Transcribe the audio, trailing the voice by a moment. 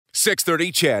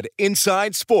630 CHED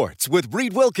Inside Sports with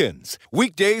Reed Wilkins.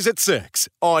 Weekdays at 6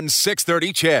 on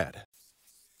 630 CHED.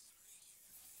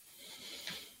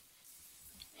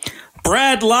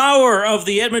 Brad Lauer of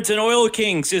the Edmonton Oil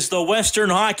Kings is the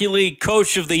Western Hockey League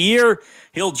Coach of the Year.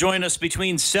 He'll join us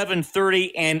between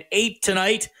 7:30 and 8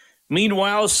 tonight.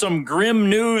 Meanwhile, some grim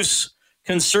news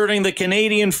concerning the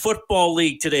Canadian Football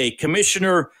League today.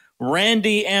 Commissioner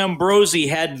Randy Ambrosie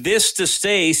had this to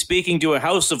say, speaking to a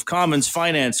House of Commons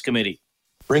Finance Committee.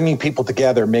 Bringing people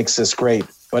together makes us great,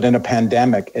 but in a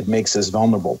pandemic, it makes us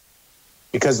vulnerable.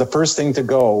 Because the first thing to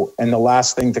go and the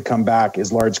last thing to come back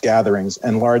is large gatherings,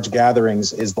 and large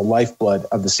gatherings is the lifeblood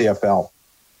of the CFL.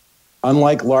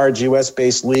 Unlike large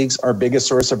US-based leagues, our biggest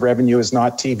source of revenue is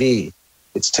not TV,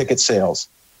 it's ticket sales.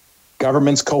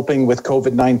 Governments coping with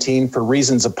COVID-19 for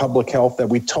reasons of public health that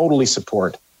we totally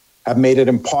support have made it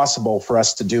impossible for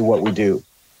us to do what we do.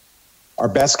 Our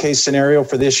best case scenario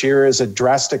for this year is a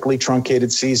drastically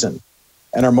truncated season,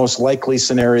 and our most likely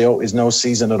scenario is no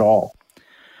season at all.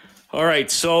 All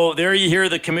right, so there you hear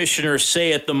the commissioner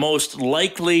say it. The most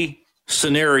likely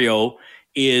scenario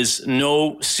is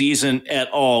no season at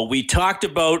all. We talked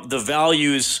about the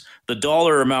values, the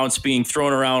dollar amounts being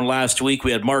thrown around last week.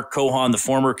 We had Mark Cohan, the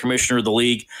former commissioner of the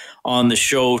league, on the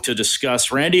show to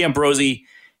discuss. Randy Ambrosie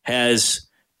has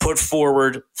put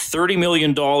forward $30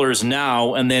 million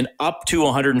now and then up to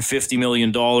 $150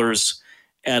 million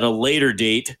at a later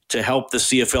date to help the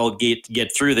CFL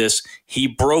get through this. He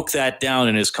broke that down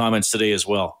in his comments today as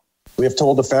well. We have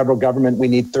told the federal government we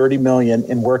need $30 million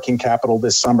in working capital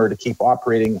this summer to keep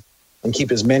operating and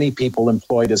keep as many people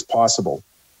employed as possible.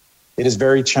 It is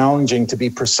very challenging to be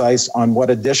precise on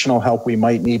what additional help we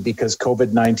might need because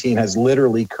COVID-19 has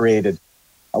literally created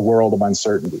a world of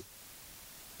uncertainty.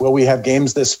 Will we have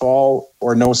games this fall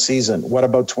or no season? What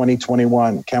about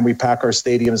 2021? Can we pack our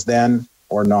stadiums then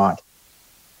or not?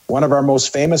 One of our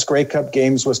most famous Grey Cup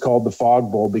games was called the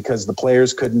Fog Bowl because the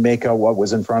players couldn't make out what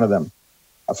was in front of them.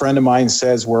 A friend of mine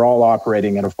says we're all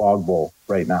operating in a fog bowl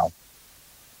right now.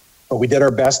 But we did our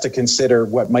best to consider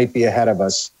what might be ahead of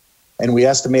us, and we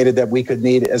estimated that we could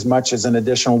need as much as an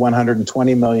additional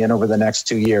 $120 million over the next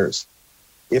 2 years.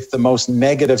 If the most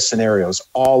negative scenarios,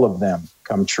 all of them,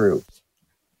 come true.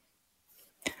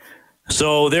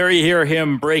 So there you hear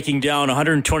him breaking down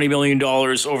 $120 million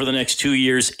over the next 2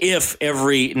 years if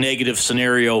every negative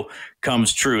scenario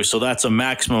comes true. So that's a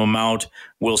maximum amount.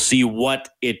 We'll see what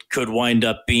it could wind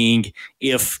up being,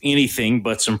 if anything,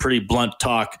 but some pretty blunt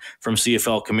talk from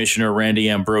CFL Commissioner Randy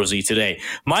Ambrosie today.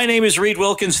 My name is Reed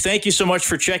Wilkins. Thank you so much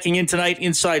for checking in tonight.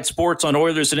 Inside Sports on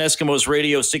Oilers and Eskimos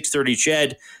Radio, 630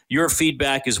 CHED. Your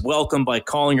feedback is welcome by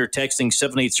calling or texting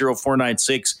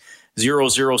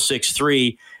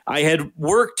 780-496-0063. I had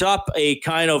worked up a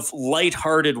kind of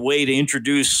lighthearted way to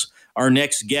introduce our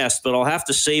next guest, but I'll have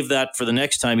to save that for the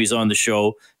next time he's on the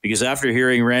show, because after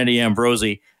hearing Randy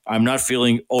Ambrosie, I'm not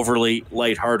feeling overly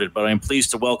lighthearted. But I'm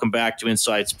pleased to welcome back to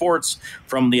Inside Sports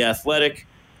from The Athletic,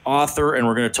 author, and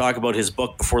we're going to talk about his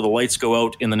book before the lights go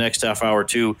out in the next half hour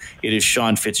too. It is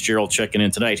Sean Fitz-Gerald checking in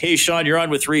tonight. Hey, Sean, you're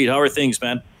on with Reed. How are things,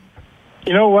 man?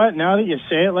 You know what? Now that you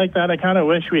say it like that, I kind of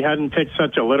wish we hadn't picked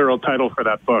such a literal title for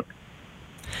that book.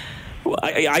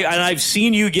 I've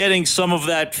seen you getting some of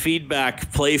that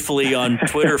feedback playfully on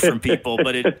Twitter from people,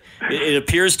 but it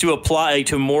appears to apply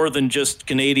to more than just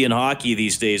Canadian hockey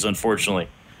these days, unfortunately.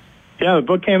 Yeah, the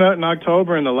book came out in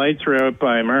October and the lights were out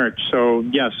by March. So,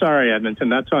 yeah, sorry, Edmonton.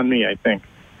 That's on me, I think.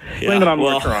 Blame it on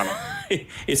more Toronto.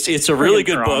 It's a really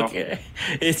good book.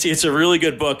 It's a really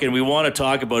good book, and we want to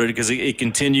talk about it because it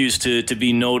continues to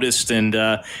be noticed and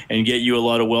get you a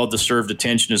lot of well-deserved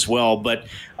attention as well. But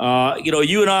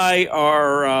you and I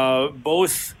are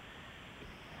both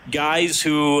guys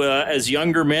who, as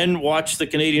younger men, watch the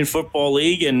Canadian Football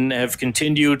League and have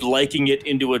continued liking it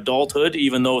into adulthood,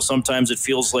 even though sometimes it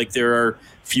feels like there are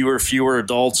fewer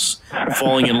adults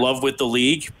falling in love with the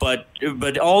league. But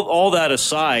all that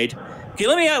aside. Okay,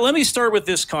 let me start with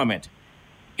this comment.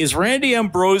 Is Randy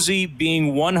Ambrosie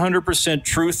being 100%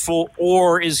 truthful,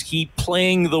 or is he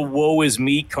playing the woe is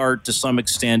me card to some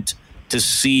extent to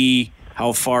see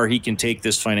how far he can take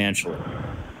this financially?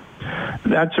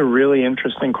 That's a really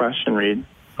interesting question, Reed.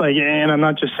 And I'm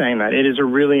not just saying that. It is a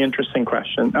really interesting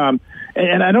question. And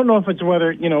I don't know if it's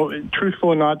whether, truthful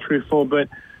or not truthful, but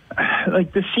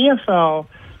the CFL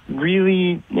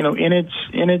really,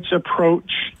 in its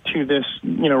approach to this,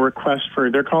 request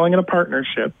for, they're calling it a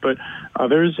partnership, but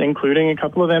others, including a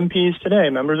couple of MPs today,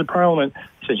 members of Parliament,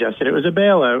 suggested it was a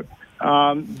bailout.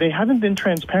 They haven't been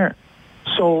transparent.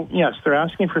 So yes, they're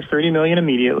asking for $30 million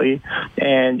immediately,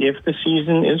 and if the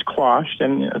season is quashed,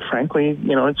 and frankly,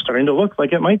 it's starting to look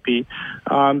like it might be,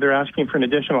 they're asking for an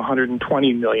additional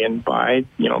 $120 million by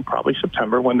probably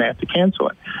September when they have to cancel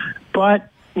it. But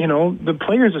the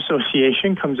Players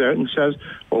Association comes out and says,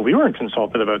 well, we weren't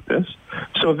consulted about this.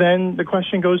 So then the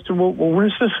question goes to, well,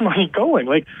 where's this money going?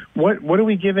 Like, what are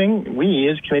we giving, we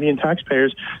as Canadian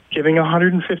taxpayers, giving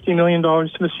 $150 million to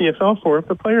the CFL for if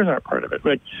the players aren't part of it?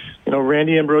 Like,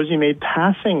 Randy Ambrosie made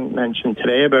passing mention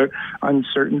today about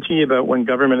uncertainty about when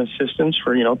government assistance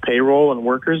for, payroll and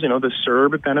workers, the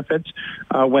CERB benefits,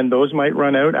 when those might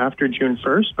run out after June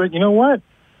 1st. But you know what?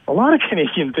 A lot of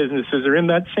Canadian businesses are in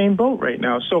that same boat right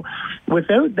now. So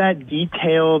without that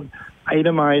detailed,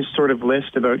 itemized sort of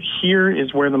list about here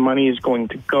is where the money is going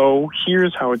to go,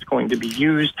 here's how it's going to be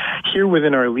used, here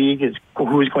within our league is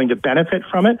who is going to benefit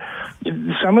from it,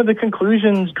 some of the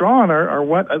conclusions drawn are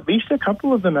what at least a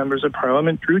couple of the members of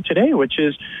Parliament drew today, which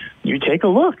is you take a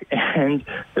look, and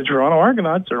the Toronto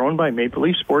Argonauts are owned by Maple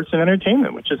Leaf Sports and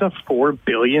Entertainment, which is a $4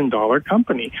 billion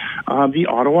company. The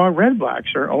Ottawa Red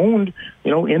Blacks are owned,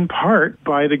 in part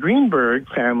by the Greenberg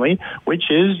family, which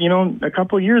is, a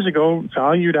couple of years ago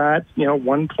valued at,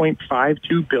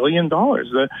 $1.52 billion.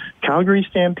 The Calgary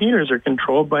Stampeders are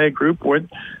controlled by a group with,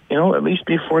 at least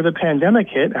before the pandemic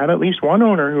hit, had at least one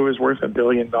owner who was worth $1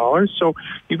 billion. So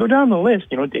you go down the list,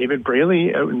 David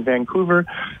Braley out in Vancouver.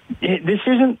 This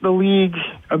isn't the league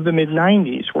of the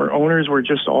mid-'90s where owners were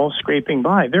just all scraping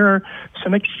by. There are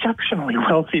some exceptionally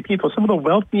wealthy people. Some of the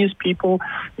wealthiest people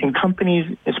in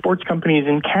companies, sports companies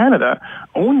in Canada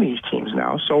own these teams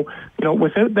now. So,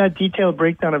 without that detailed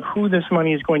breakdown of who this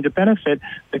money is going to benefit,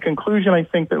 the conclusion I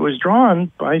think that was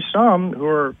drawn by some who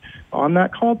are on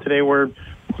that call today were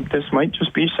this might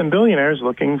just be some billionaires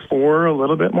looking for a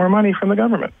little bit more money from the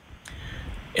government.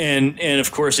 And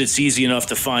of course, it's easy enough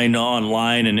to find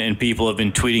online, and people have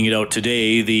been tweeting it out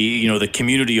today. The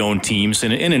community-owned teams,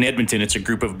 and in Edmonton, it's a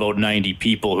group of about 90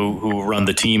 people who run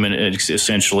the team and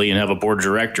essentially and have a board of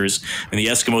directors. And the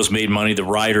Eskimos made money. The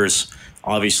Riders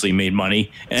obviously made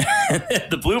money, and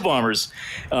the Blue Bombers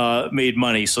made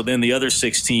money. So then the other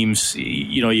 6 teams,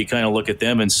 you kind of look at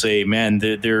them and say, man,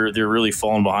 they're really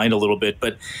falling behind a little bit.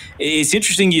 But it's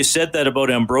interesting you said that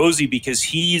about Ambrosie, because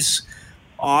he's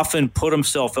often put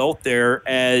himself out there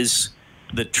as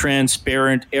the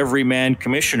transparent everyman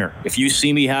commissioner. If you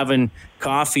see me having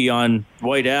coffee on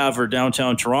White Ave or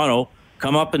downtown Toronto,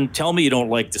 come up and tell me you don't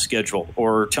like the schedule,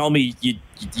 or tell me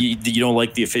you don't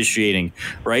like the officiating,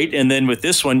 right? And then with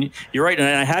this one, you're right. And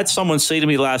I had someone say to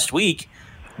me last week,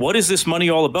 what is this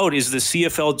money all about? Is the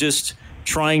CFL just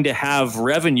trying to have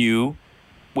revenue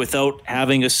without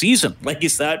having a season? Like,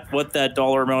 is that what that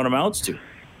dollar amount amounts to?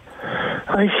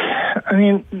 I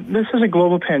mean, this is a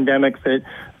global pandemic that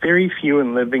very few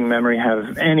in living memory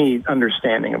have any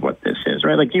understanding of what this is,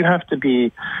 right? Like, you have to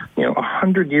be,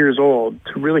 100 years old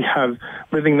to really have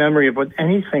living memory of what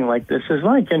anything like this is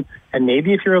like. And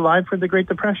maybe if you're alive for the Great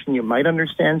Depression, you might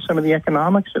understand some of the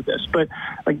economics of this. But,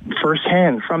 like,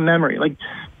 firsthand, from memory, like,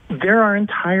 there are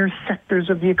entire sectors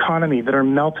of the economy that are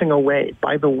melting away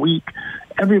by the week.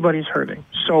 Everybody's hurting.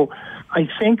 So I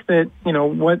think that,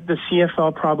 what the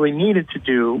CFL probably needed to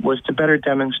do was to better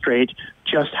demonstrate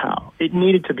just how. It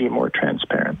needed to be more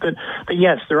transparent. That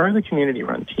yes, there are the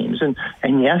community-run teams, and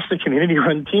yes, the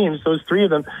community-run teams, those 3 of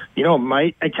them,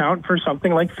 might account for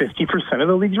something like 50% of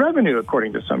the league's revenue,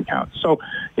 according to some counts. So,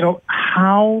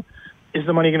 how is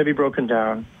the money going to be broken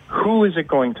down? Who is it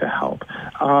going to help?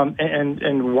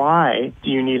 And why do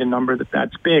you need a number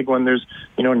that's big when there's,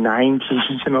 9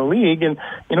 teams in the league? And,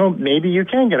 maybe you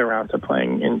can get around to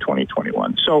playing in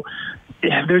 2021. So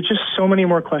there's just so many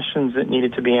more questions that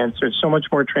needed to be answered, so much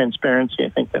more transparency, I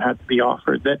think, that had to be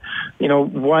offered. That,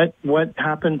 what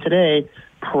happened today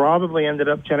probably ended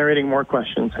up generating more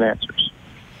questions than answers.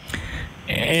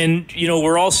 And,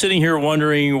 we're all sitting here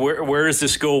wondering, where does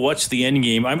this go? What's the end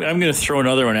game? I'm going to throw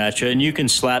another one at you, and you can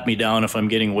slap me down if I'm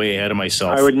getting way ahead of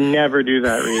myself. I would never do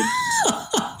that, Reed.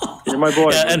 You're my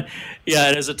boy. And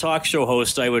as a talk show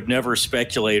host, I would never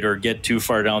speculate or get too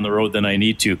far down the road than I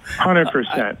need to.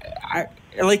 100%.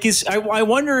 I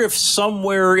wonder if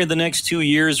somewhere in the next 2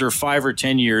 years or 5 or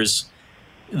 10 years,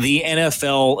 the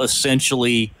NFL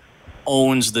essentially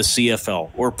owns the CFL,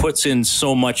 or puts in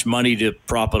so much money to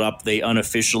prop it up, they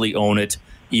unofficially own it,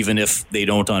 even if they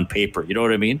don't on paper. You know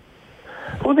what I mean?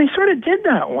 Well, they sort of did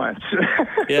that once.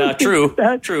 Yeah, true.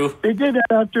 True. They did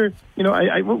that after,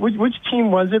 which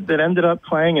team was it that ended up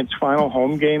playing its final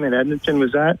home game in Edmonton?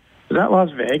 Was that Was that Las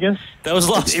Vegas? That was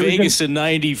Las Vegas in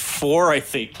 '94, I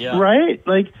think. Yeah. Right?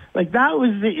 Like that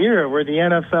was the era where the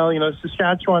NFL,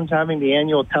 Saskatchewan's having the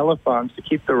annual telethons to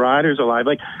keep the riders alive.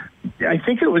 Like, I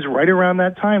think it was right around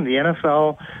that time the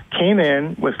NFL came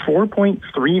in with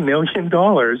 $4.3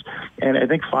 million, and I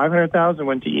think $500,000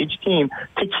 went to each team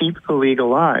to keep the league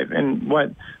alive. And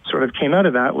what sort of came out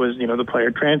of that was, the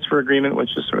player transfer agreement, which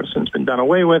has sort of since been done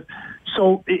away with.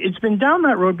 So it's been down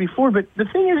that road before. But the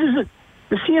thing is that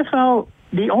the CFL,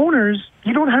 the owners,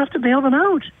 you don't have to bail them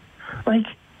out. Like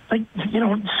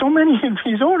so many of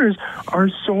these owners are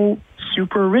so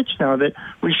super rich now that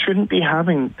we shouldn't be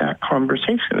having that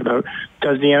conversation about,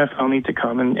 does the NFL need to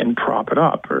come and prop it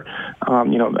up? Or,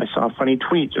 I saw a funny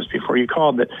tweet just before you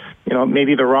called that,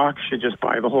 maybe The Rock should just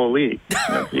buy the whole league.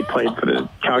 He played for the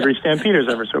Calgary Stampeders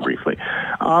ever so briefly.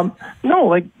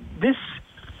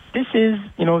 This is,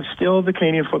 still the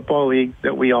Canadian Football League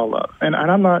that we all love. And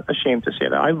I'm not ashamed to say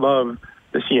that. I love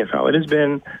the CFL. It has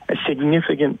been a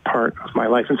significant part of my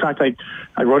life. In fact,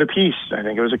 I wrote a piece. I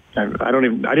think it was I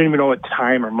didn't even know what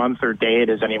time or month or day it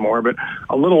is anymore, but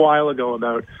a little while ago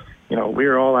about, we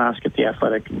were all asked at The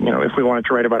Athletic, if we wanted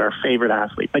to write about our favorite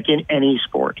athlete, like in any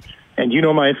sport. And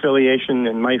my affiliation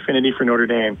and my affinity for Notre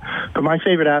Dame. But my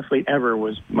favorite athlete ever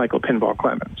was Michael Pinball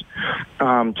Clemens.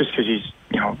 Just because he's,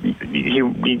 he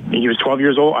was 12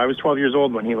 years old. I was 12 years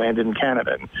old when he landed in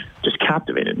Canada and just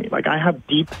captivated me. Like, I have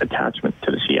deep attachment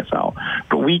to the CFL.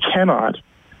 But we cannot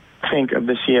think of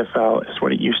the CFL as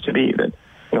what it used to be, that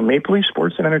Maple Leaf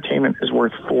Sports and Entertainment is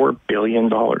worth $4 billion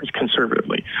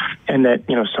conservatively. And that,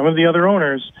 some of the other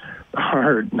owners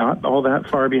are not all that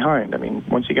far behind. I mean,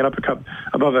 once you get up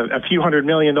above a few $100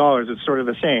 million, it's sort of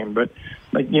the same. But,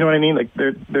 you know what I mean? Like,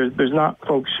 there's not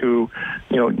folks who,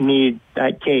 need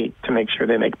that gate to make sure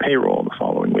they make payroll the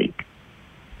following week.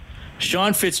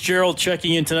 Sean Fitz-Gerald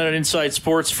checking in tonight on Inside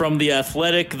Sports from The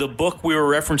Athletic. The book we were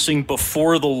referencing,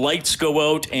 Before the Lights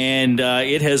Go Out, and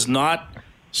it has not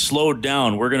slowed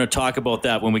down. We're going to talk about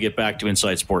that when we get back to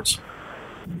Inside Sports.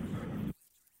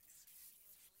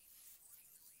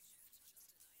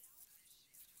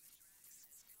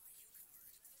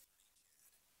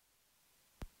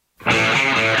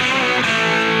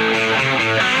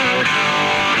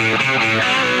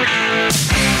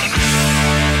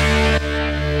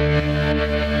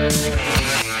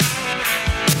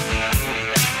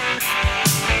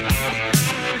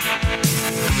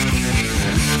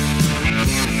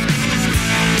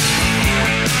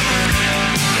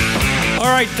 All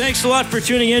right, thanks a lot for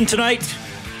tuning in tonight.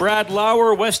 Brad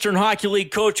Lauer, Western Hockey League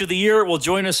Coach of the Year, will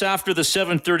join us after the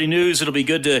 7:30 news. It'll be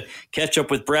good to catch up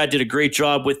with Brad. Did a great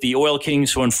job with the Oil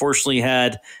Kings, who unfortunately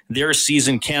had their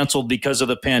season canceled because of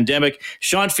the pandemic.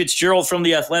 Sean Fitz-Gerald from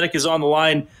The Athletic is on the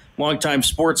line, longtime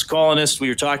sports columnist. We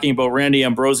were talking about Randy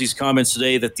Ambrosie's comments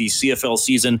today that the CFL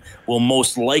season will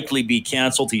most likely be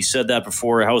canceled. He said that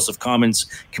before a House of Commons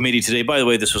committee today. By the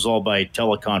way, this was all by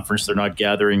teleconference. They're not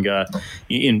gathering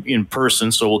in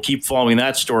person, so we'll keep following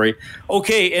that story.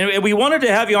 Okay, and we wanted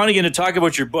to have you on again to talk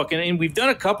about your book, and we've done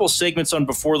a couple segments on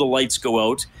Before the Lights Go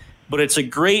Out, but it's a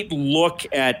great look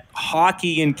at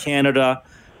hockey in Canada.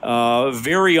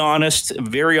 Very honest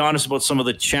about some of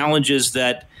the challenges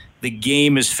that the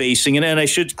game is facing. And I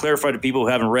should clarify to people who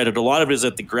haven't read it, a lot of it is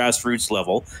at the grassroots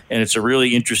level, and it's a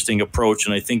really interesting approach,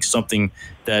 and I think something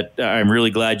that I'm really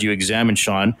glad you examined,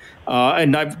 Sean.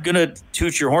 And I'm going to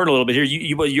toot your horn a little bit here.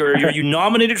 Are you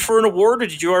nominated for an award, or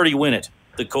did you already win it,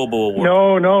 the Kobo Award?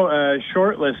 No,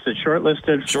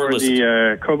 shortlisted for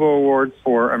the Kobo Award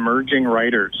for Emerging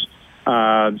Writers.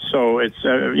 So it's,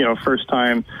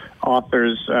 first-time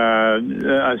authors,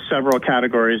 several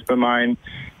categories, but mine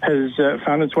has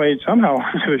found its way somehow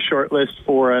to a short list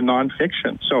for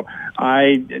nonfiction. So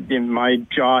my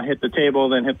jaw hit the table,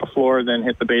 then hit the floor, then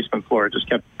hit the basement floor. It just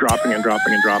kept dropping and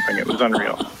dropping and dropping. It was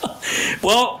unreal.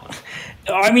 Well,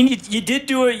 I mean, you did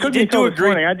do it. You did do a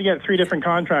great. I had to get 3 different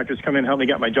contractors come in and help me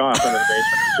get my jaw up into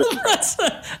the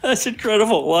basement. That's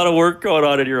incredible. A lot of work going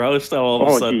on in your house now all of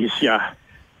a sudden. Oh, geez, yeah.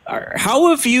 How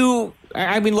have you?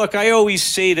 I mean, look, I always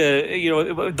say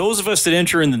to those of us that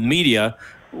enter in the media,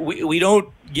 we don't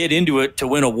get into it to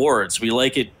win awards. We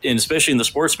like it, and especially in the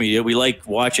sports media, we like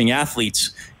watching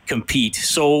athletes compete.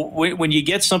 So when you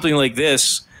get something like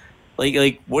this,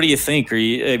 like what do you think?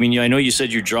 I know you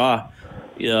said your jaw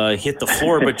hit the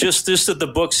floor, but just that the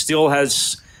book still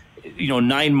has,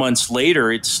 9 months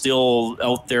later, it's still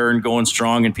out there and going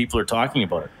strong, and people are talking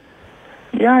about it.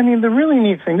 Yeah, I mean, the really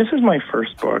neat thing, this is my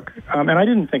first book, and I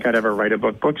didn't think I'd ever write a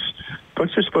book. Books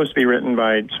are supposed to be written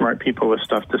by smart people with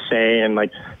stuff to say and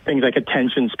things like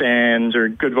attention spans or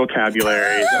good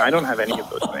vocabulary. I don't have any of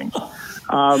those things.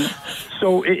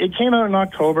 So it came out in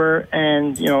October,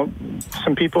 and,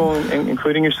 some people,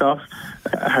 including yourself,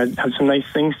 had some nice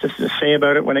things to say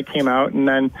about it when it came out. And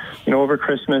then, over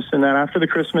Christmas, and then after the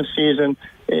Christmas season,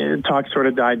 talk sort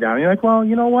of died down. You're like, well,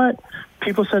 you know what?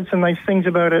 People said some nice things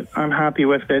about it. I'm happy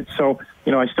with it. So,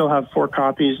 I still have 4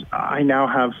 copies. I now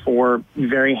have 4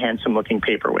 very handsome-looking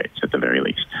paperweights at the very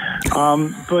least.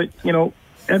 But,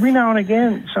 every now and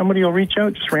again, somebody will reach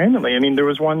out just randomly. I mean, there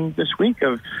was one this week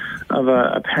of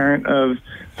a parent of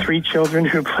 3 children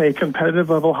who play competitive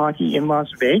level hockey in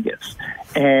Las Vegas.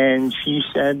 And she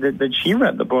said that she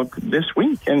read the book this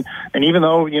week. And even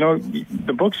though,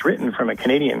 the book's written from a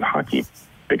Canadian hockey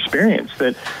experience,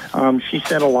 that she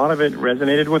said a lot of it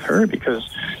resonated with her because,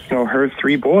 her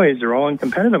 3 boys are all in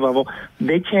competitive level.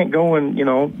 They can't go and,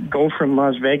 go from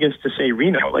Las Vegas to, say,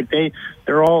 Reno. Like,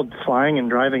 they're all flying and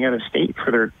driving out of state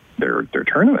for their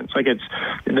tournaments. Like, it's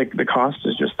the cost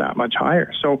is just that much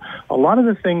higher. So a lot of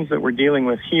the things that we're dealing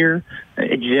with here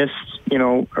exist,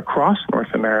 across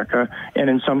North America, and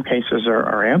in some cases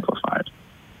are amplified.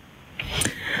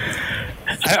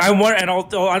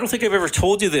 I don't think I've ever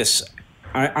told you this.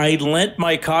 I lent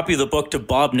my copy of the book to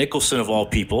Bob Nicholson, of all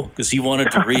people, because he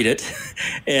wanted to read it.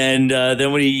 And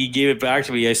then when he gave it back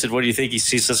to me, I said, what do you think? He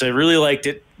says, I really liked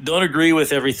it. Don't agree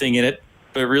with everything in it,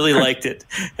 but really liked it.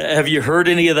 Have you heard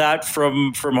any of that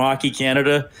from Hockey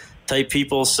Canada type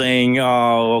people saying,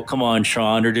 oh, well, come on,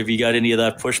 Sean, or have you got any of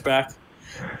that pushback?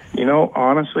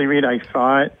 Honestly, Reed, I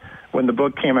thought when the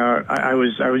book came out, I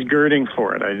was girding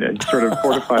for it. I sort of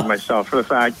fortified myself for the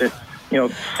fact that,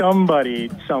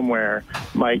 somebody somewhere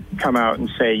might come out and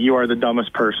say, you are the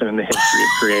dumbest person in the history of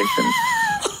creation.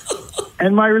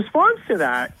 And my response to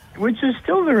that, which is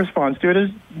still the response to it, is,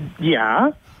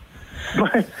 yeah.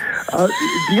 But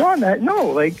beyond that,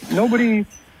 no. Like, nobody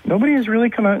has really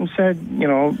come out and said,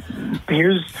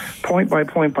 here's point by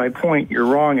point by point, you're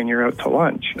wrong and you're out to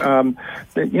lunch.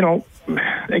 That,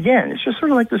 again, it's just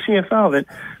sort of like the CFL that,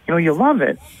 you love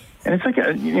it. And it's like,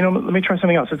 let me try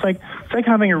something else. It's like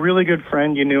having a really good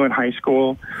friend you knew in high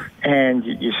school, and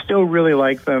you still really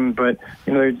like them, but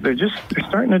they're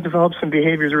starting to develop some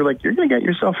behaviors where, like, you're going to get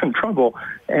yourself in trouble,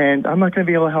 and I'm not going to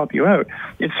be able to help you out.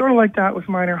 It's sort of like that with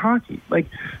minor hockey. Like,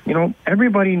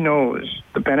 everybody knows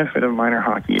the benefit of minor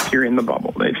hockey if you're in the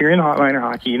bubble. If you're in minor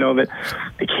hockey, that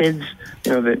the kids,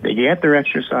 that they get their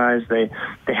exercise, they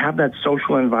have that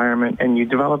social environment, and you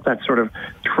develop that sort of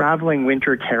traveling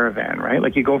winter caravan, right?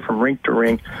 Like, you go from rink to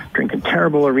rink, drinking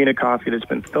terrible arena coffee that's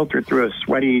been filtered through a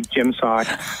sweaty gym sock,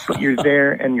 but you're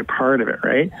there and you're part of it,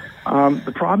 right?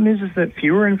 The problem is that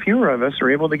fewer and fewer of us are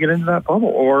able to get into that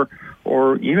bubble,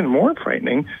 or even more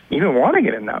frightening, even want to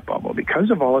get in that bubble because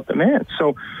of all it demands.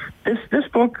 So this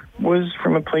book was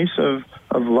from a place of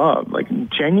love, like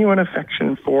genuine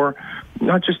affection for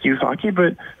not just youth hockey,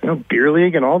 but beer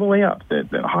league and all the way up. That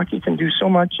hockey can do so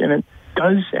much, and it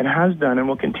does and has done and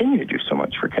will continue to do so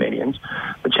much for Canadians.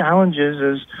 The challenge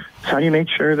is how do you make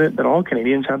sure that all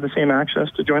Canadians have the same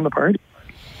access to join the party?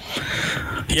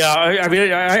 Yeah,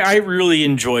 I really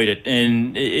enjoyed it,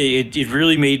 and it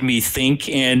really made me think.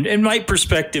 And my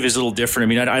perspective is a little different. I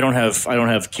mean, I don't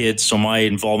have kids, so my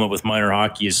involvement with minor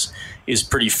hockey is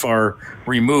pretty far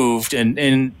removed.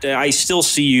 And I still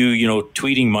see you,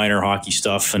 tweeting minor hockey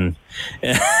stuff. And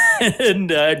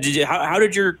how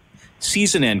did your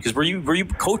season end? Because were you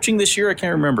coaching this year? I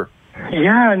can't remember.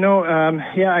 Yeah, no,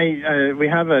 we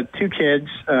have 2 kids,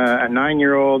 a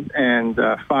 9-year-old and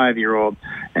a 5-year-old.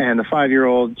 And the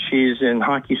 5-year-old, she's in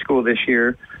hockey school this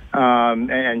year,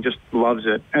 and just loves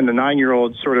it. And the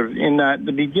 9-year-old sort of in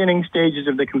the beginning stages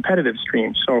of the competitive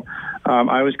stream. So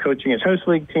I was coaching his house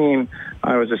league team.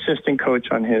 I was assistant coach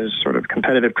on his sort of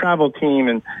competitive travel team,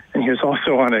 and he was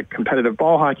also on a competitive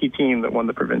ball hockey team that won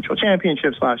the provincial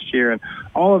championships last year. And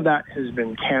all of that has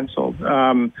been canceled,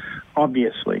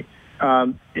 obviously.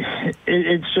 It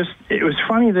was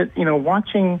funny that,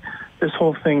 watching this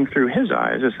whole thing through his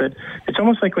eyes, is that it's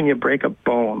almost like when you break a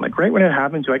bone, like right when it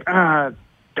happens, you're like,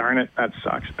 darn it, that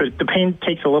sucks. But the pain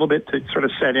takes a little bit to sort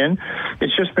of set in.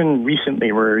 It's just been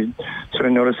recently where sort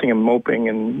of noticing him moping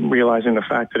and realizing the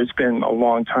fact that it's been a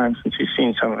long time since he's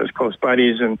seen some of his close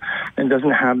buddies and doesn't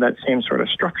have that same sort of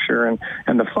structure and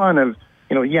the fun of,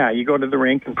 you go to the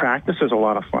rink and practice is a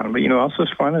lot of fun, but also as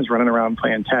fun as running around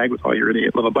playing tag with all your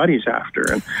idiot little buddies after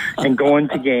and going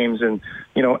to games and,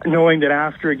 knowing that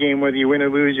after a game, whether you win or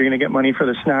lose, you're going to get money for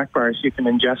the snack bar so you can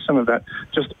ingest some of that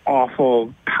just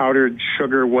awful powdered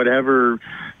sugar, whatever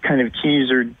kind of cheese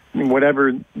or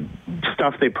whatever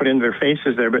stuff they put into their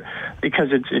faces there, but because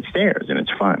it's theirs and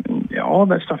it's fun. And all of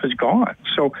that stuff is gone.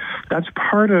 So that's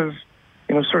part of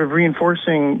sort of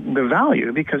reinforcing the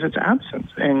value because it's absent.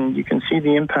 And you can see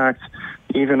the impact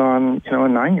even on, a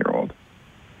 9-year-old.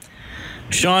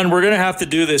 Sean, we're going to have to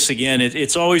do this again.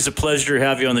 It's always a pleasure to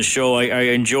have you on the show. I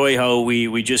enjoy how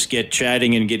we just get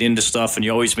chatting and get into stuff, and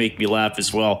you always make me laugh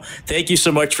as well. Thank you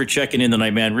so much for checking in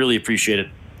tonight, man. Really appreciate it.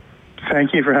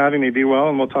 Thank you for having me. Be well,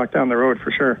 and we'll talk down the road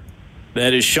for sure.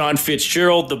 That is Sean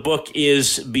Fitz-Gerald. The book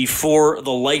is Before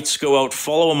the Lights Go Out.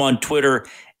 Follow him on Twitter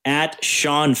at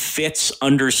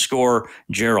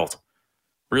 @SeanFitz_Gerald.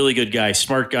 Really good guy,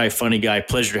 smart guy, funny guy.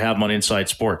 Pleasure to have him on Inside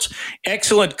Sports.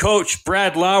 Excellent coach,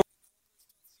 Brad Lauer.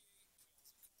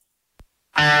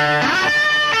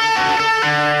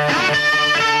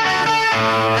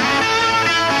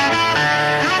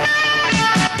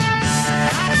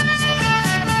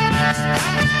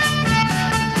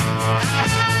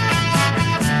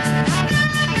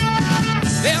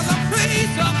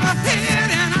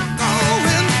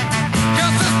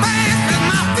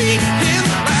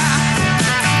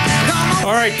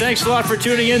 All right, thanks a lot for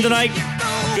tuning in tonight.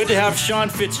 Good to have Sean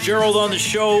Fitz-Gerald on the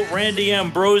show. Randy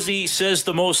Ambrosie says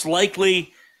the most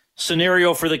likely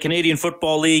scenario for the Canadian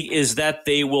Football League is that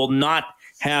they will not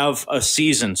have a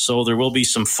season. So there will be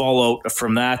some fallout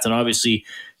from that. And obviously,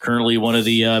 currently one of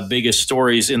the biggest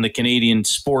stories in the Canadian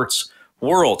sports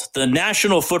world. The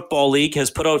National Football League has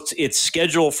put out its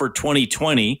schedule for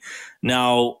 2020.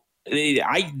 Now,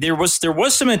 there was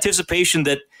some anticipation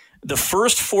that the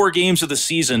first 4 games of the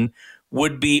season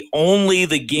would be only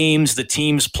the games the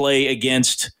teams play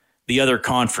against the other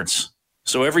conference.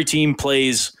 So every team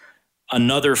plays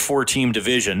another 4-team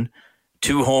division,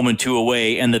 2 home and 2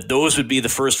 away, and that those would be the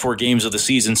first 4 games of the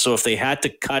season. So if they had to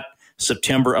cut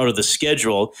September out of the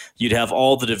schedule, you'd have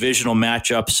all the divisional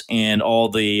matchups and all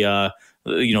the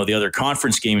the other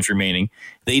conference games remaining.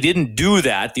 They didn't do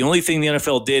that. The only thing the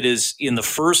NFL did is in the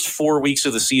first 4 weeks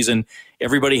of the season,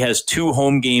 everybody has 2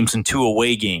 home games and 2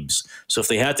 away games. So if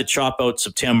they had to chop out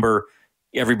September,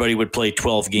 everybody would play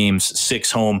 12 games,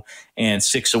 6 home and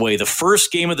 6 away. The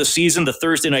first game of the season, the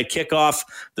Thursday night kickoff,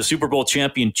 the Super Bowl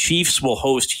champion Chiefs will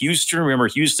host Houston. Remember,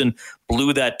 Houston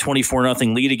blew that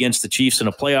 24-0 lead against the Chiefs in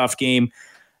a playoff game.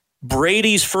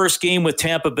 Brady's first game with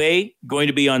Tampa Bay going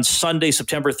to be on Sunday,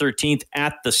 September 13th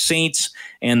at the Saints,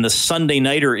 and the Sunday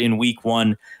nighter in Week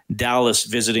 1, Dallas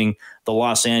visiting the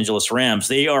Los Angeles Rams.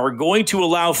 They are going to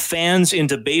allow fans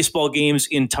into baseball games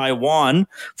in Taiwan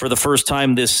for the first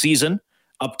time this season.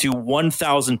 Up to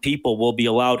 1,000 people will be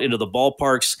allowed into the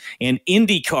ballparks, and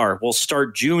IndyCar will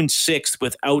start June 6th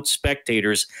without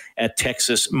spectators at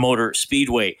Texas Motor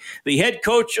Speedway. The head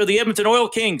coach of the Edmonton Oil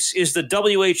Kings is the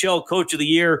WHL Coach of the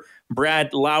Year.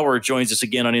 Brad Lauer joins us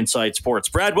again on Inside Sports.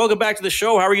 Brad, welcome back to the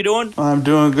show. How are you doing? I'm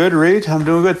doing good, Reed. I'm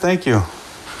doing good. Thank you.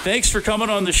 Thanks for coming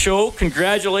on the show.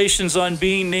 Congratulations on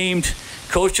being named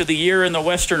Coach of the Year in the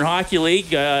Western Hockey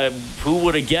League. Who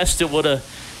would have guessed it would have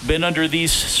been under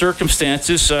these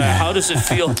circumstances? How does it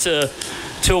feel to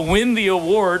win the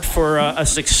award for a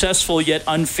successful yet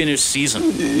unfinished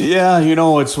season? Yeah,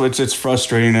 it's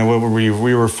frustrating.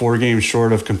 We were 4 games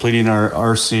short of completing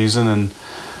our season, and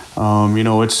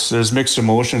there's mixed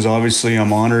emotions. Obviously,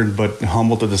 I'm honored but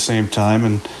humbled at the same time,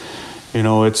 and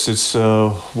it's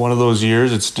one of those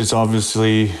years. It's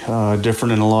obviously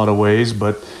different in a lot of ways,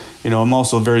 but I'm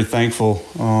also very thankful,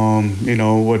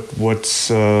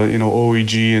 what's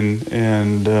OEG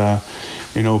and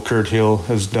Kurt Hill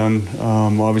has done.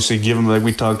 Obviously, given, like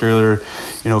we talked earlier,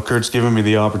 Kurt's given me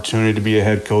the opportunity to be a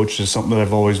head coach. Is something that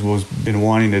I've always been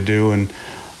wanting to do, and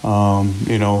a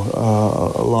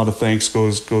lot of thanks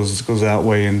goes that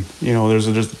way. And there's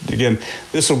again,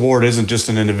 this award isn't just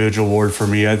an individual award for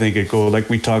me. I think it goes, like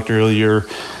we talked earlier,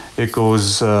 it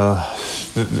goes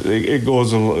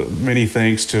many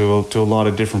thanks to a lot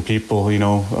of different people.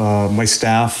 My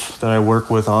staff that I work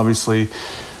with, obviously,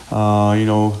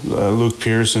 Luke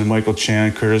Pearson, Michael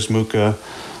Chan, Curtis Muka,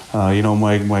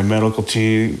 my medical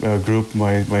team group,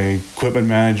 my equipment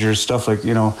managers, stuff like,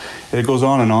 it goes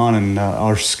on, and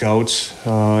our scouts,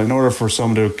 in order for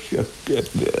someone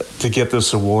to get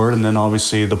this award, and then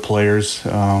obviously the players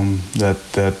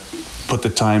that put the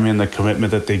time in, the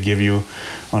commitment that they give you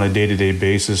on a day-to-day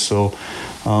basis. So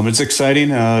it's exciting.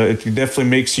 It definitely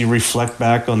makes you reflect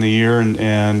back on the year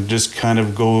and just kind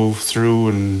of go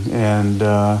through and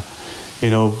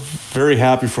very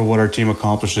happy for what our team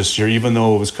accomplished this year, even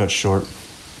though it was cut short.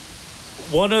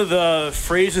 One of the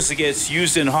phrases that gets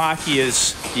used in hockey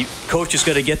is coaches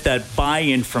got to get that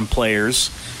buy-in from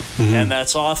players, and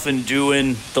that's often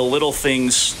doing the little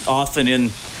things, often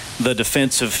in the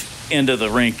defensive end of the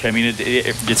rink. I mean,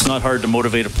 it's not hard to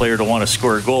motivate a player to want to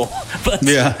score a goal, but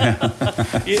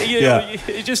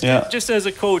just as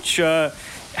a coach,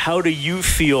 How do you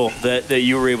feel that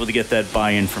you were able to get that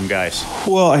buy-in from guys?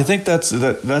 Well, I think that's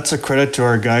a credit to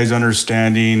our guys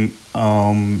understanding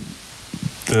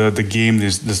the game,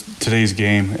 today's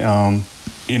game.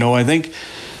 I think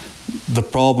the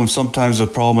problem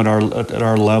at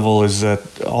our level is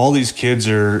that all these kids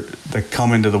that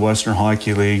come into the Western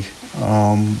Hockey League,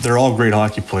 they're all great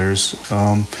hockey players.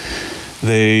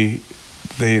 They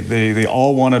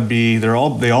all want to be. They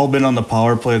all been on the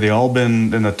power play. They all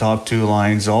been in the top two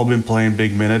lines. All been playing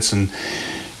big minutes, and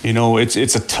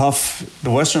it's a tough. The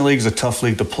Western League is a tough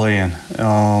league to play in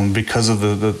because of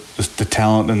the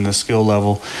talent and the skill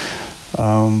level.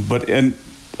 But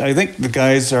I think the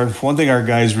guys are one thing. Our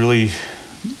guys really,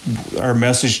 our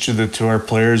message to our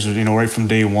players, right from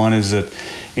day one is that,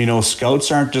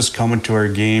 scouts aren't just coming to our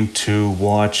game to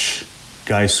watch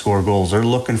guys score goals. They're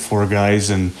looking for guys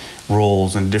in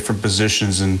roles and different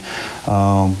positions, and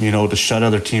to shut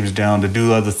other teams down, to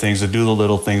do other things, to do the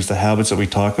little things, the habits that we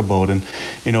talk about. And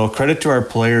credit to our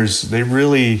players, they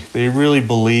really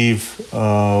believe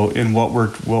in what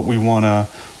we want to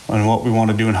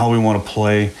do and how we want to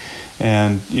play.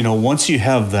 And once you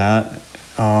have that,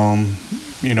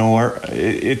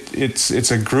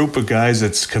 it's a group of guys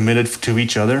that's committed to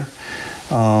each other.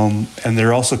 And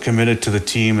they're also committed to the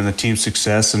team and the team's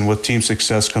success. And with team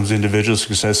success comes individual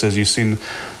success, as you've seen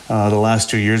the last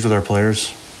 2 years with our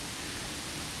players.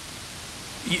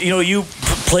 You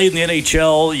played in the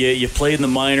NHL, you played in the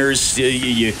minors,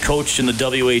 you coached in the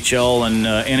WHL and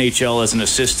NHL as an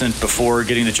assistant before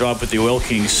getting the job with the Oil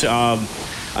Kings.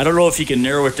 I don't know if you can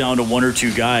narrow it down to one or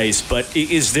two guys, but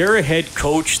is there a head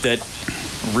coach that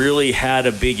really had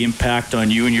a big impact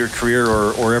on you in your career,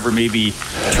 or ever maybe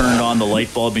turned on the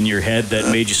light bulb in your head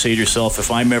that made you say to yourself,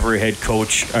 if I'm ever a head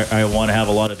coach, I want to have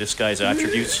a lot of this guy's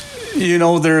attributes?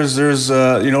 There's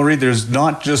Reed, there's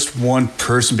not just one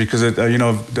person, because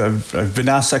I've been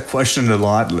asked that question a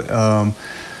lot,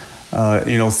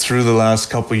 through the last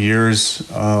couple of years,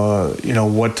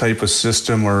 what type of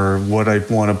system or what I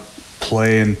want to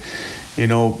play. And,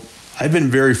 I've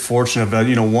been very fortunate about,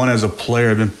 one, as a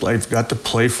player, I've got to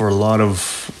play for a lot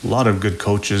of good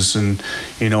coaches. And,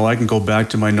 I can go back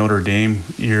to my Notre Dame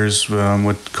years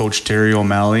with Coach Terry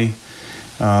O'Malley.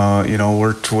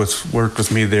 Worked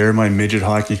with me there, my midget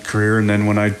hockey career. And then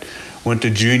when I went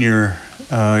to junior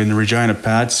in the Regina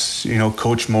Pats,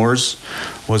 Coach Moores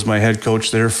was my head coach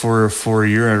there for a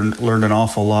year. I learned an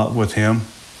awful lot with him.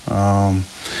 And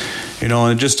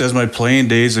just as my playing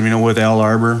days, with Al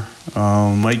Arbor,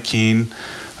 Mike Keenan,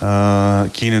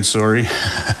 Bob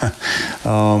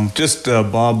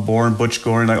Bourne, Butch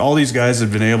Goring, like all these guys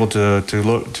have been able to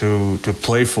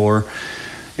play for.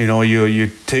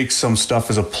 You take some stuff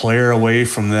as a player away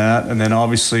from that, and then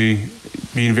obviously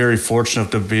being very fortunate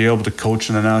to be able to coach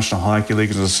in the National Hockey League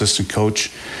as an assistant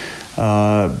coach.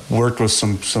 Worked with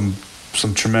some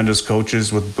tremendous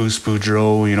coaches with Bruce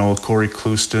Boudreau, Corey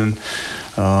Clouston,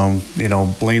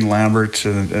 Blaine Lambert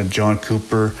and John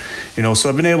Cooper, so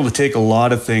I've been able to take a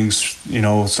lot of things,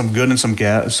 some good and some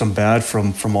bad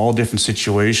from all different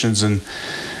situations. And,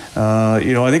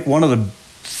 I think one of the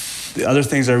other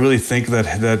things I really think that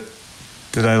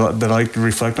I like to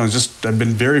reflect on is just, I've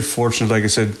been very fortunate, like I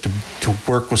said, to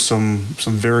work with some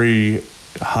very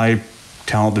high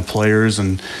talented players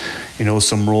and,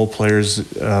 some role players,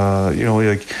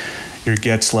 like your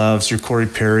Getzlavs, your Corey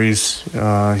Perrys,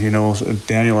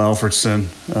 Daniel Alfredson,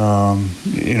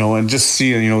 and just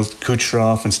see,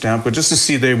 Kucherov and Stamkos, just to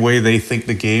see the way they think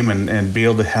the game and be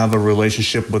able to have a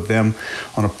relationship with them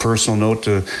on a personal note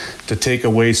to take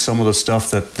away some of the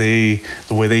stuff that the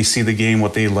way they see the game,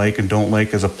 what they like and don't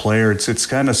like as a player. It's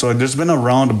kind of, so there's been a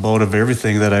roundabout of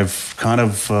everything that I've kind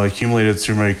of accumulated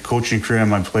through my coaching career and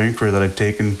my playing career that I've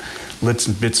taken bits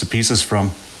and pieces from.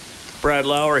 Brad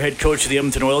Lauer, head coach of the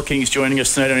Edmonton Oil Kings, joining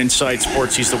us tonight on Inside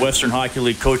Sports. He's the Western Hockey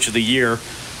League Coach of the Year.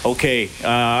 Okay,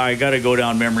 I got to go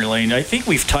down memory lane. I think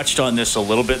we've touched on this a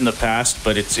little bit in the past,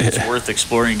 but it's worth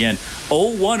exploring again.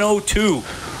 0102,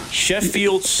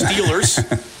 Sheffield Steelers,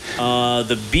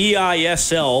 the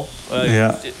BISL.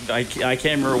 I can't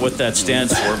remember what that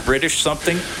stands for. British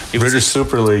something? British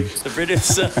Super League. The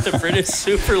British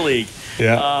Super League.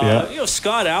 Yeah.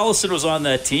 Scott Allison was on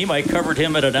that team. I covered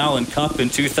him at an Allen Cup in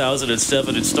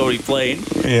 2007 in Stony Plain.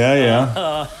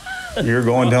 You're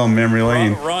going down memory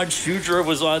lane. Ron Shudra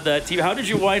was on that team. How did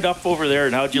you wind up over there,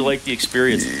 and how did you like the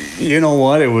experience? You know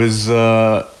what? It was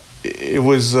one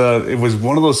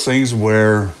of those things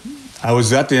where I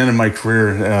was at the end of my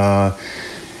career.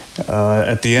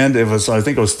 At the end, I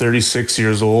think I was 36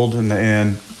 years old,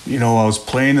 and I was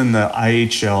playing in the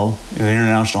IHL, in the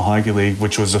International Hockey League,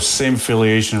 which was the same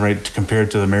affiliation, right,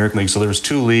 compared to the American League. So there was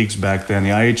 2 leagues back then, the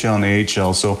IHL and the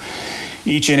AHL. So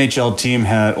each NHL team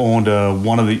had owned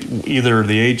one of either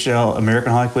the AHL,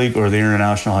 American Hockey League, or the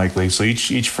International Hockey League. So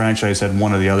each franchise had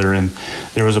one or the other, and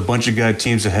there was a bunch of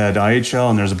teams that had IHL,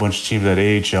 and there's a bunch of teams that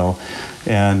had AHL.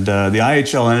 And the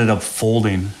IHL ended up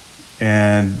folding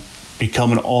and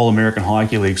become an all-American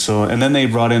Hockey League. So, and then they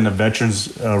brought in the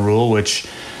veterans rule, which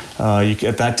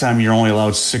at that time you're only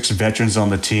allowed 6 veterans on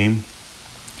the team.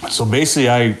 So basically,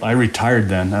 I retired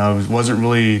then. I was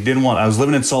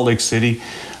living in Salt Lake City.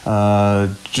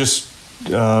 Been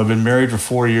married for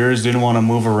 4 years. Didn't want to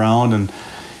move around, and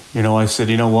I said,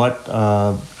 you know what?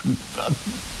 I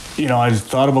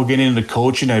thought about getting into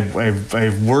coaching.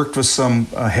 I've worked with some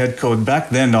head coach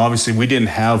back then. Obviously, we didn't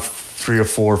have 3 or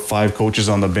 4 or 5 coaches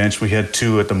on the bench. We had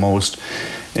 2 at the most,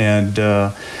 and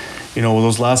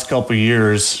those last couple of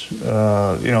years,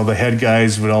 the head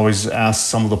guys would always ask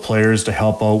some of the players to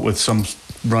help out with some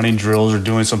running drills or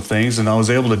doing some things, and I was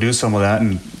able to do some of that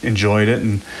and enjoyed it.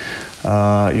 And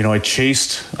I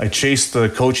chased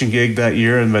the coaching gig that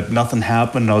year, but nothing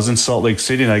happened. I was in Salt Lake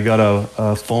City, and I got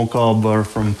a phone call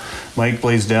from Mike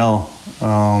Blaisdell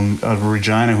out of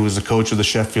Regina, who was the coach of the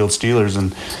Sheffield Steelers,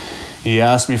 and he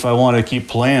asked me if I wanted to keep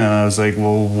playing, and I was like,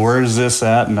 well, where's this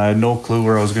at? And I had no clue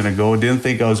where I was going to go. Didn't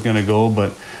think I was going to go,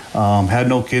 but had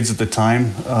no kids at the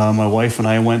time. My wife and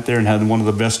I went there and had one of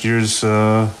the best years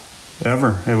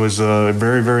ever. It was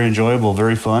very, very enjoyable,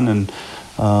 very fun, and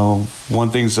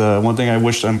one thing I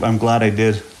wished I'm glad I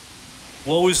did.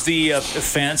 What was the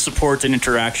fan support and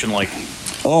interaction like?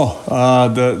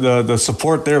 The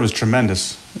support there was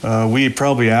tremendous. We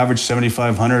probably averaged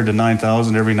 7,500 to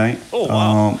 9,000 every night. Oh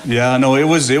wow!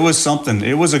 It was something.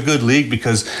 It was a good league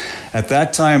because at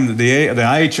that time the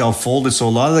IHL folded, so a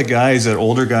lot of the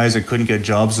older guys that couldn't get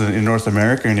jobs in North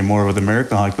America anymore with the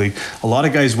American Hockey League, a lot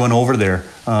of guys went over there,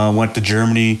 went to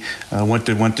Germany, went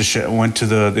to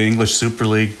the English Super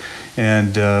League,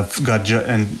 and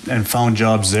and found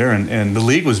jobs there, and the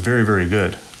league was very, very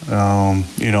good.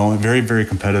 Very, very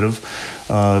competitive,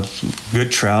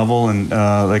 good travel, and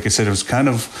like I said, it was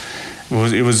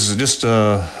just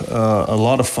a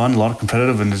lot of fun, a lot of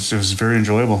competitive, and it was very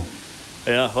enjoyable.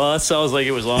 Yeah, well, that sounds like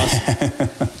it was awesome.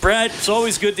 Brad, it's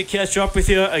always good to catch up with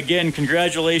you. Again,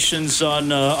 congratulations on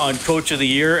Coach of the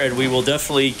Year, and we will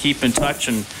definitely keep in touch,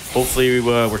 and hopefully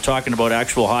we're talking about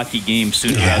actual hockey games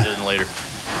sooner rather than later.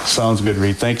 Sounds good,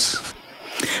 Reed. Thanks.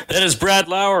 That is Brad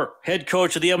Lauer, head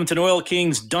coach of the Edmonton Oil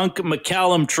Kings. Dunk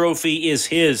McCallum Trophy is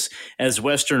his as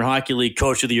Western Hockey League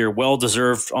Coach of the Year.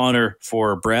 Well-deserved honor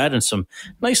for Brad, and some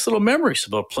nice little memories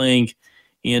about playing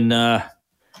in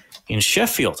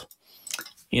Sheffield,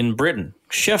 in Britain.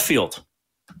 Sheffield.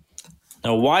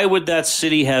 Now, why would that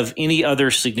city have any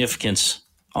other significance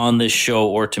on this show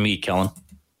or to me, Kellen?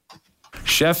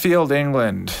 Sheffield,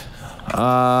 England.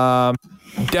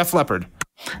 Def Leppard.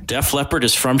 Def Leppard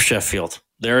is from Sheffield.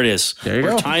 There it is. There you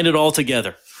go. We're tying it all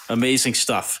together. Amazing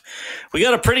stuff. We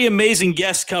got a pretty amazing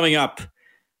guest coming up.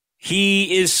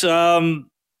 He is, you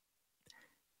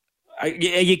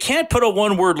can't put a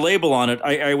one-word label on it.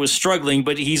 I was struggling,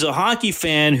 but he's a hockey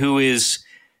fan who is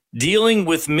dealing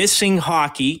with missing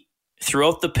hockey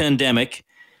throughout the pandemic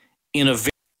in a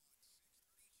very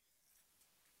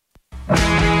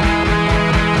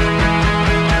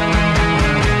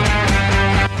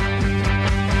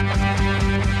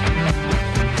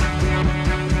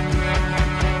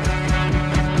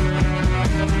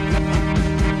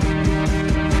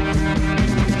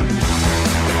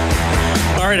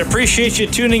All right, appreciate you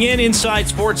tuning in. Inside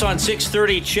Sports on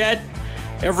 630 CHED.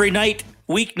 Every night,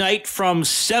 weeknight from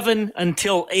 7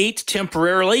 until 8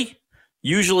 temporarily.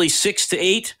 Usually 6 to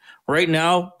 8. Right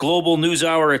now, Global News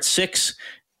Hour at 6.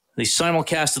 The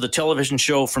simulcast of the television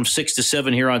show from 6 to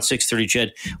 7 here on 630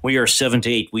 CHED. We are 7 to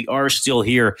 8. We are still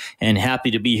here and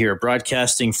happy to be here,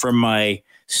 broadcasting from my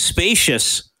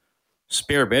spacious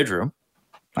spare bedroom.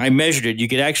 I measured it. You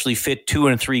could actually fit 2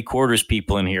 3/4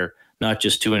 people in here, not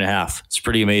just 2.5. It's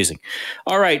pretty amazing.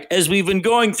 All right. As we've been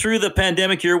going through the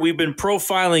pandemic here, we've been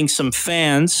profiling some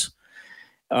fans.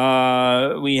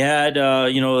 We had,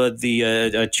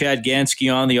 Chad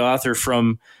Gansky on, the author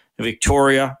from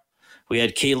Victoria. We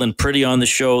had Caitlin Pretty on the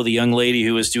show, the young lady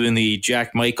who was doing the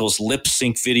Jack Michaels lip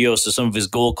sync videos to some of his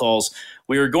goal calls.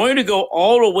 We are going to go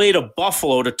all the way to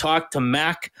Buffalo to talk to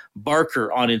Mack Barker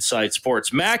on Inside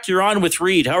Sports. Mack, you're on with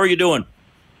Reed. How are you doing?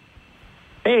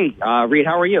 Hey, Reed,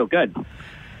 how are you? Good.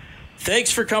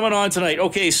 Thanks for coming on tonight.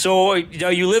 Okay, so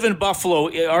you live in Buffalo.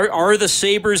 Are the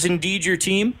Sabres indeed your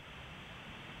team?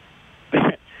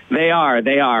 They are.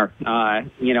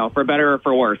 For better or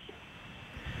for worse.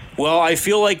 Well, I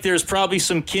feel like there's probably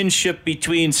some kinship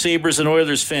between Sabres and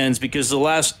Oilers fans because the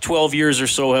last 12 years or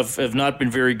so have not been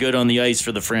very good on the ice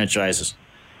for the franchises.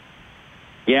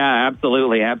 Yeah,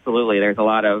 absolutely. There's a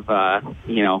lot of,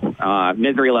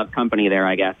 misery loves company there,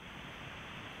 I guess.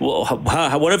 Well,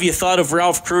 what have you thought of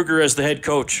Ralph Kruger as the head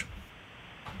coach?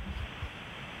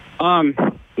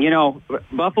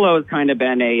 Buffalo has kind of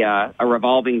been a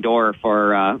revolving door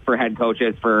for head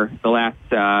coaches for the last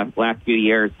few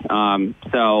years.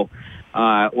 So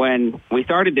when we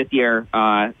started this year,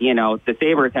 the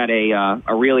Sabres had a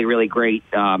really, really great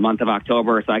month of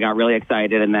October. So I got really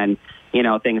excited, and then,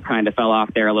 things kind of fell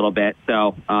off there a little bit.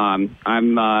 So I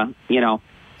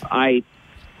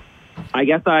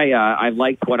guess I've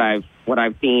liked what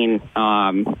I've seen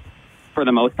for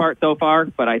the most part so far,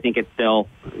 but I think it's still,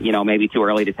 maybe too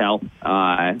early to tell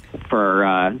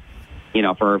for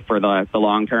the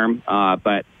long term.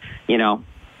 But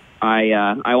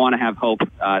I want to have hope.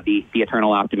 The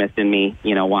eternal optimist in me,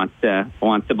 wants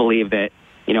to believe that,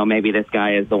 maybe this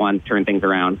guy is the one to turn things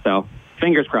around. So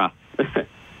fingers crossed.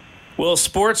 Well,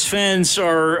 sports fans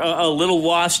are a little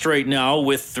lost right now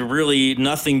with really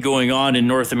nothing going on in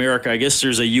North America. I guess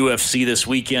there's a UFC this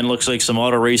weekend. Looks like some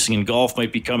auto racing and golf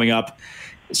might be coming up.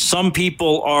 Some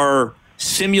people are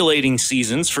simulating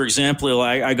seasons. For example,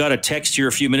 I got a text here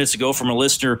a few minutes ago from a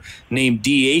listener named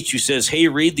DH who says, "Hey,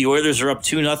 Reed, the Oilers are up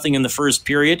 2-0 in the first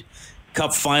period.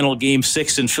 Cup final, Game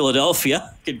 6 in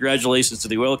Philadelphia. Congratulations to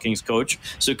the Oil Kings coach."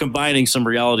 So combining some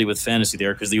reality with fantasy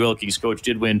there, because the Oil Kings coach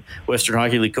did win Western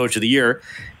Hockey League Coach of the Year.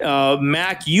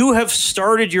 Mac, you have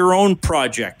started your own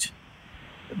project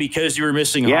because you were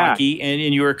missing hockey,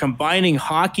 and you are combining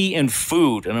hockey and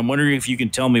food. And I'm wondering if you can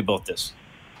tell me about this.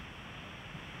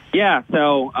 Yeah,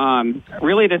 so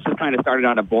really this just kind of started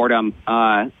out of boredom.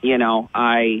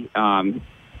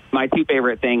 My two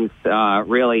favorite things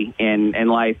really in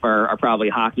life are probably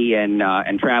hockey and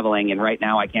traveling, and right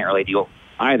now I can't really do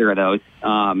either of those.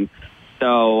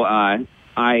 So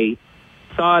I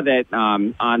saw that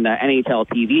on the NHL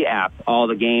TV app, all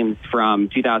the games from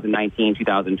 2019,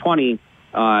 2020,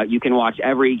 you can watch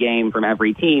every game from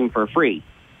every team for free.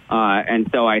 And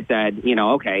so I said,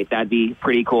 okay, that'd be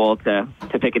pretty cool to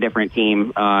pick a different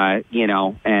team, and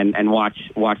watch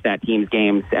that team's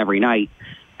games every night.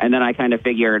 And then I kind of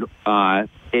figured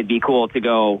it'd be cool to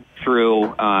go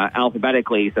through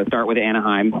alphabetically, so start with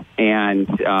Anaheim and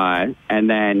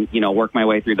then work my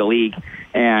way through the league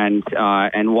and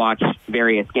watch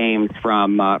various games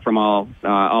from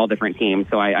all different teams.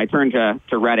 So I turned to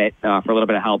Reddit for a little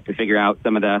bit of help to figure out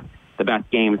some of the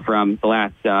best games from the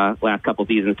last couple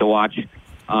seasons to watch,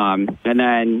 and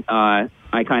then I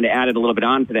kind of added a little bit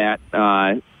on to that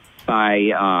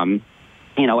by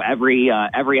every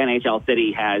NHL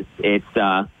city has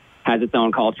its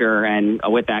own culture, and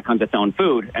with that comes its own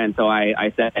food. And so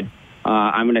I said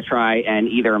I'm going to try and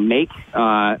either make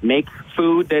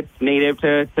food that's native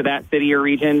to that city or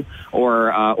region,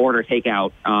 or order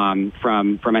takeout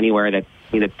from anywhere that's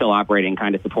still operating,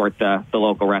 kind of support the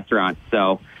local restaurants.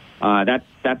 So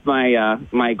that's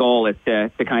my goal, is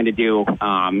to kind of do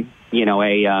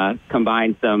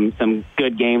combine some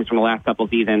good games from the last couple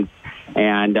seasons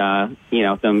and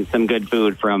some good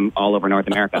food from all over North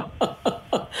America.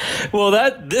 Well,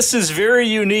 this is very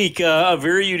unique, a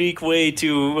very unique way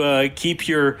to keep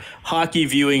your hockey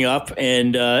viewing up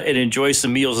and enjoy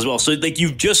some meals as well. So,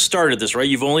 you've just started this, right?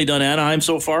 You've only done Anaheim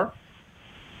so far?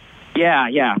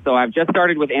 Yeah. So I've just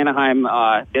started with Anaheim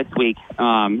this week.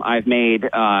 I made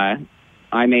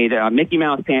Mickey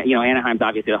Mouse Anaheim's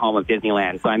obviously the home of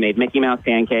Disneyland, so I made Mickey Mouse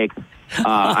pancakes.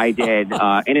 I did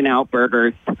In-N-Out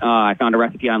burgers. I found a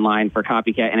recipe online for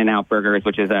copycat In-N-Out burgers,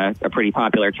 which is a pretty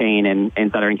popular chain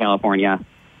in Southern California.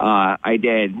 I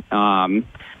did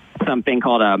something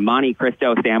called a Monte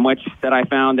Cristo sandwich that I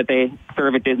found that they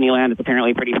serve at Disneyland. It's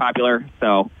apparently pretty popular,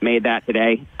 so made that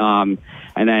today. And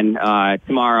then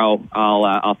tomorrow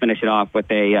I'll finish it off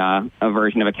with a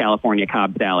version of a California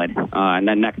Cobb salad. And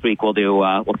then next week we'll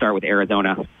start with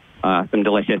Arizona, some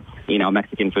delicious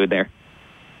Mexican food there.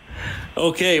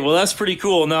 Okay, well, that's pretty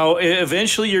cool. Now,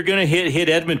 eventually you're going to hit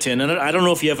Edmonton. And I don't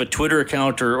know if you have a Twitter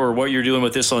account or what you're doing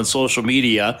with this on social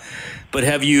media, but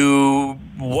do you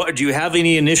have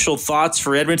any initial thoughts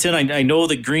for Edmonton? I know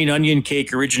the green onion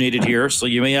cake originated here, so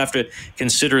you may have to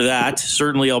consider that.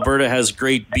 Certainly Alberta has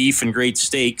great beef and great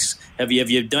steaks. Have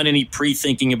you done any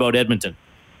pre-thinking about Edmonton?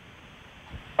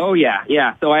 Oh,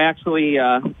 yeah. So I actually,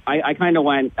 I kind of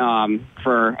went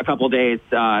for a couple of days,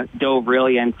 dove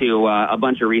really into a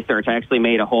bunch of research. I actually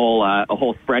made a whole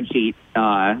spreadsheet,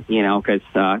 because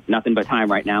nothing but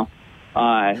time right now.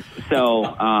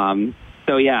 So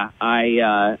yeah,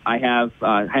 I have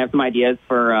some ideas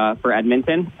for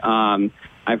Edmonton.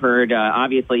 I've heard,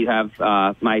 obviously, you have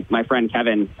my friend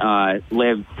Kevin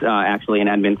lives actually in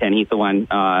Edmonton. He's the one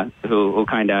who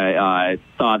kind of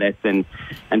saw this and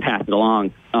passed it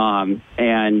along.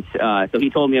 So he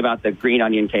told me about the green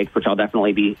onion cakes, which I'll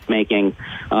definitely be making,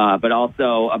 but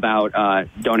also about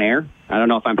Donair. I don't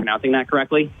know if I'm pronouncing that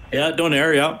correctly. Yeah,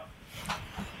 Donair, yeah.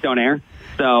 Donair.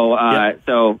 So, I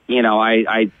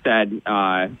said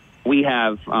we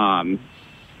have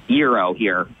Euro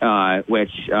here,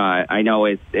 which I know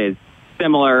is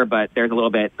similar, but there's a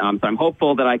little bit. So I'm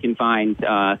hopeful that I can find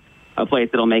a place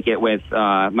that'll make it with.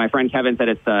 My friend Kevin said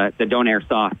it's the Donair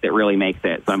sauce that really makes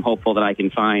it. So I'm hopeful that I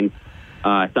can find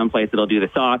some place that'll do the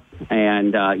sauce,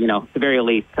 and at the very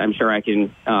least, I'm sure I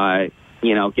can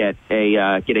get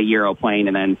a Euro plain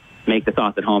and then make the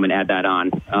sauce at home and add that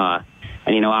on.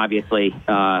 And, obviously,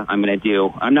 I'm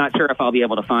not sure if I'll be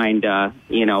able to find,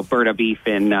 Berta beef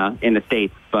in the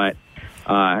States, but,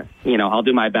 I'll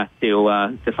do my best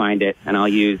to find it. And I'll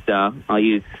use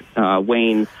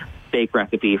Wayne's steak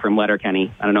recipe from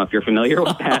Letterkenny. I don't know if you're familiar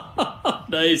with that.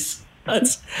 Nice.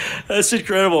 That's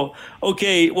incredible.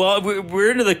 Okay. Well, we're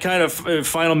into the kind of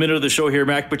final minute of the show here,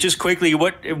 Mac, but just quickly,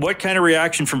 what kind of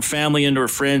reaction from family and or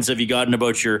friends have you gotten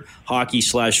about your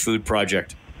hockey/food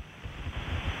project?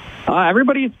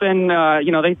 Everybody's been,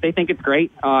 they think it's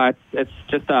great. It's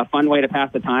just a fun way to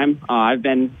pass the time. I've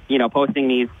been, posting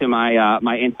these to my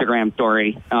Instagram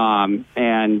story, and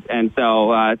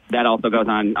so that also goes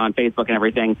on Facebook and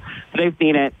everything. So they've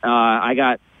seen it. I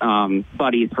got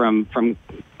buddies from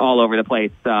all over the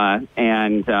place,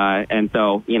 and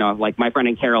so like my friend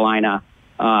in Carolina.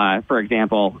 For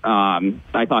example,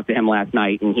 I talked to him last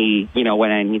night, and he,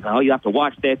 went in. He's like, "Oh, you have to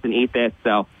watch this and eat this."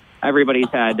 So everybody's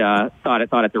had thought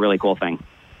it's a really cool thing.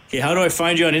 Okay, how do I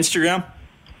find you on Instagram?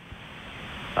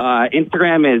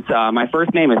 Instagram is my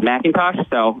first name is Macintosh,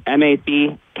 so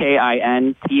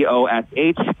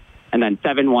MACKINTOSH, and then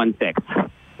 716,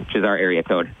 which is our area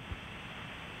code.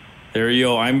 There you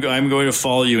go. I'm going to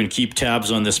follow you and keep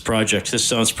tabs on this project. This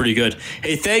sounds pretty good.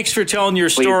 Hey, thanks for telling your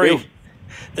story. Please do.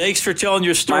 Thanks for telling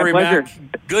your story, My pleasure.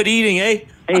 Mac. Good eating, eh?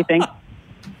 Hey,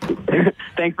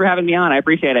 thanks for having me on. I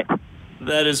appreciate it.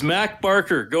 That is Mack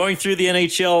Barker going through the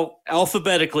NHL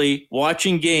alphabetically,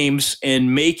 watching games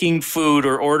and making food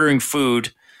or ordering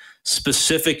food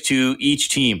specific to each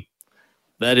team.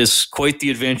 That is quite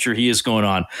the adventure he is going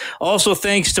on. Also,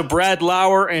 thanks to Brad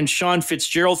Lauer and Sean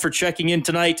Fitz-Gerald for checking in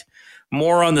tonight.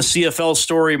 More on the CFL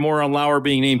story, more on Lauer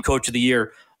being named Coach of the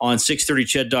Year on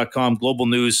 630ched.com,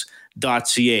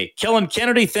 globalnews.ca. Kellen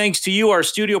Kennedy, thanks to you, our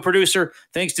studio producer.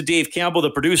 Thanks to Dave Campbell,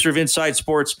 the producer of Inside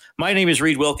Sports. My name is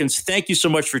Reed Wilkins. Thank you so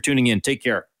much for tuning in. Take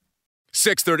care.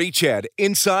 630 Ched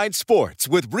Inside Sports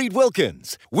with Reed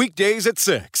Wilkins. Weekdays at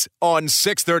 6 on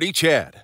 630 Ched.